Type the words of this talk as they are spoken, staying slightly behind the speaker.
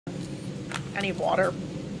I need water.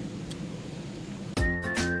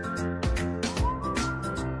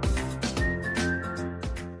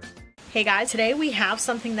 Hey guys, today we have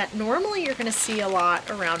something that normally you're going to see a lot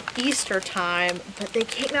around Easter time, but they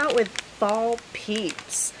came out with fall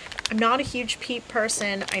Peeps. I'm not a huge Peep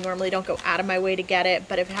person. I normally don't go out of my way to get it,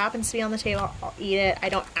 but if it happens to be on the table, I'll eat it. I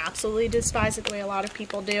don't absolutely despise it the way a lot of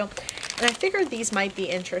people do. And I figured these might be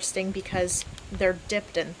interesting because they're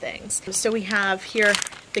dipped in things. So we have here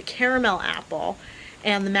the caramel apple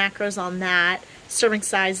and the macros on that. Serving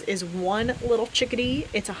size is 1 little chickadee.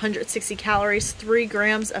 It's 160 calories, 3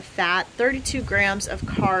 grams of fat, 32 grams of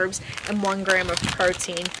carbs, and 1 gram of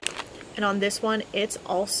protein. And on this one, it's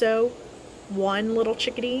also 1 little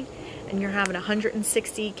chickadee, and you're having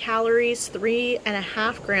 160 calories,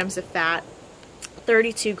 3.5 grams of fat,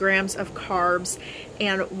 32 grams of carbs,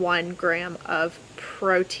 and 1 gram of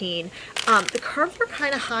protein. The carbs are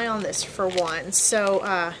kind of high on this for one,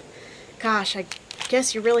 so gosh, I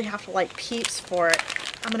guess you really have to like Peeps for it.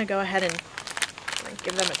 I'm gonna go ahead and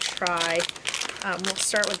give them a try. We'll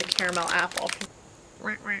start with the caramel apple.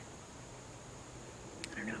 I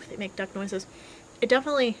don't know if they make duck noises. It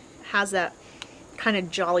definitely has that kind of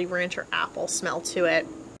Jolly Rancher apple smell to it.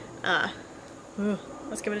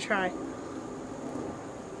 Let's give it a try.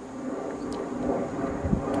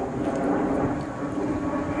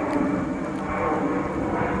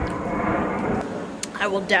 I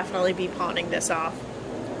will definitely be pawning this off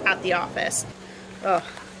at the office. Ugh.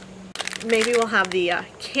 Maybe we'll have the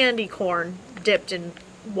candy corn dipped in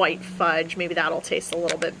white fudge. Maybe that'll taste a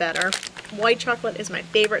little bit better. White chocolate is my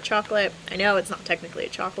favorite chocolate. I know it's not technically a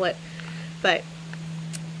chocolate, but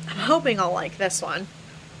I'm hoping I'll like this one.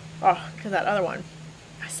 Oh, because that other one,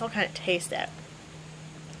 I still kind of taste it.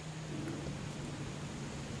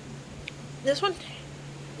 This one,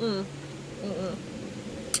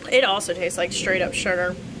 it also tastes like straight up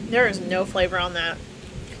sugar. There is no flavor on that.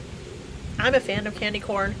 I'm a fan of candy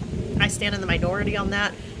corn. I stand in the minority on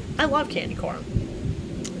that. I love candy corn.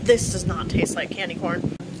 This does not taste like candy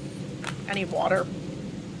corn. I need water.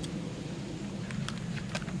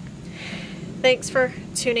 Thanks for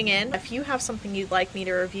tuning in. If you have something you'd like me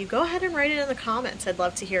to review, go ahead and write it in the comments. I'd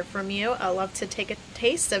love to hear from you. I'd love to take a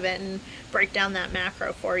taste of it and break down that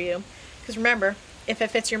macro for you. Because remember, if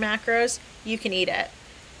it fits your macros, you can eat it.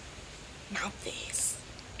 Not these.